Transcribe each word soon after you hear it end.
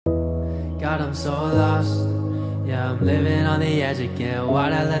God, I'm so lost. Yeah, I'm living on the edge again.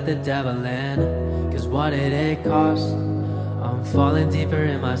 Why'd I let the devil in? Cause what did it cost? I'm falling deeper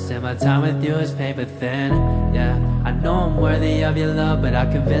in my sin. My time with you is paper thin. Yeah, I know I'm worthy of your love, but I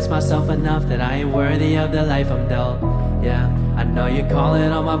convinced myself enough that I ain't worthy of the life I'm dealt. Yeah, I know you're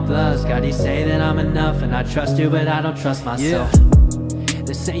calling on my bluffs. God, you say that I'm enough, and I trust you, but I don't trust myself.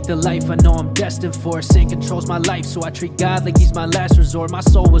 This ain't the life I know I'm destined for. Sin controls my life, so I treat God like he's my last resort. My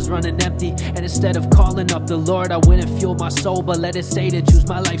soul was running empty, and instead of calling up the Lord, I went and fueled my soul, but let it Satan choose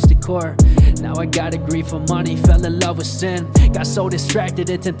my life's decor. Now I got a greed for money, fell in love with sin. Got so distracted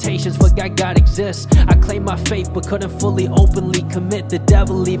in temptations, forgot God exists. I claimed my faith, but couldn't fully openly commit. The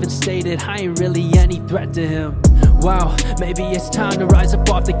devil even stated I ain't really any threat to him. Wow, maybe it's time to rise up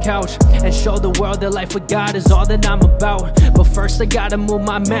off the couch and show the world that life with God is all that I'm about. But first I gotta move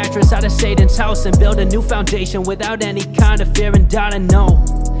my mattress out of Satan's house and build a new foundation without any kind of fear and doubt. I know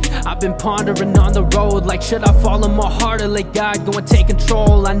I've been pondering on the road, like should I follow my heart or let God go and take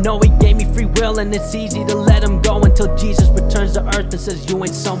control? I know he gave me free will, and it's easy to let him go until Jesus returns to earth and says you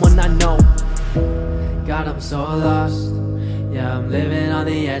ain't someone I know. God, I'm so lost. Yeah, I'm living on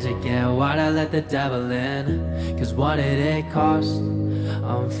the edge again. Why'd I let the devil in? Cause what did it cost?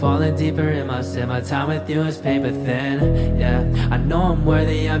 I'm falling deeper in my sin. My time with you is paper thin. Yeah, I know I'm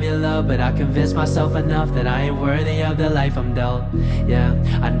worthy of your love, but I convinced myself enough that I ain't worthy of the life I'm dealt. Yeah,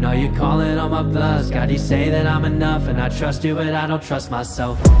 I know you're calling on my bluffs. God, you say that I'm enough, and I trust you, but I don't trust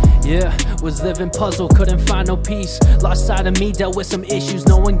myself. Yeah, was living puzzled, couldn't find no peace. Lost sight of me, dealt with some issues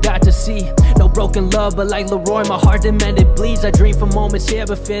no one got to see. No broken love, but like Leroy, my heart demanded bleeds. I dreamed for moments here,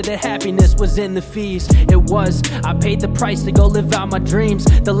 but feared that happiness was in the fees. It was, I paid the price to go live out my dreams.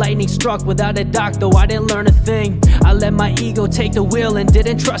 The lightning struck without a dock, though I didn't learn a thing. I let my ego take the wheel and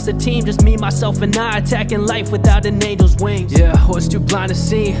didn't trust the team. Just me, myself, and I, attacking life without an angel's wings. Yeah, I was too blind to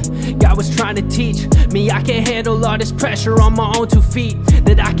see. God was trying to teach me I can't handle all this pressure on my own 2 feet.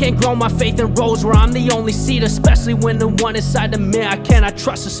 That I can't grow my faith in roles where I'm the only seed, especially when the one inside of me I cannot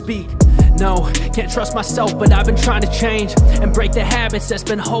trust to speak. No, can't trust myself, but I've been trying to change and break the habits that's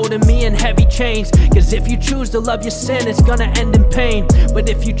been holding me in heavy chains. Cause if you choose to love your sin, it's gonna end in pain. But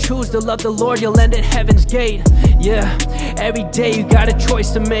if you choose to love the Lord, you'll end at heaven's gate. Yeah, every day you got a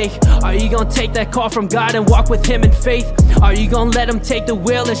choice to make. Are you gonna take that call from God and walk with him in faith? Are you gonna let him take the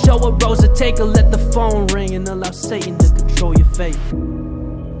wheel and show what roads to take? Or let the phone ring and allow Satan to control your fate?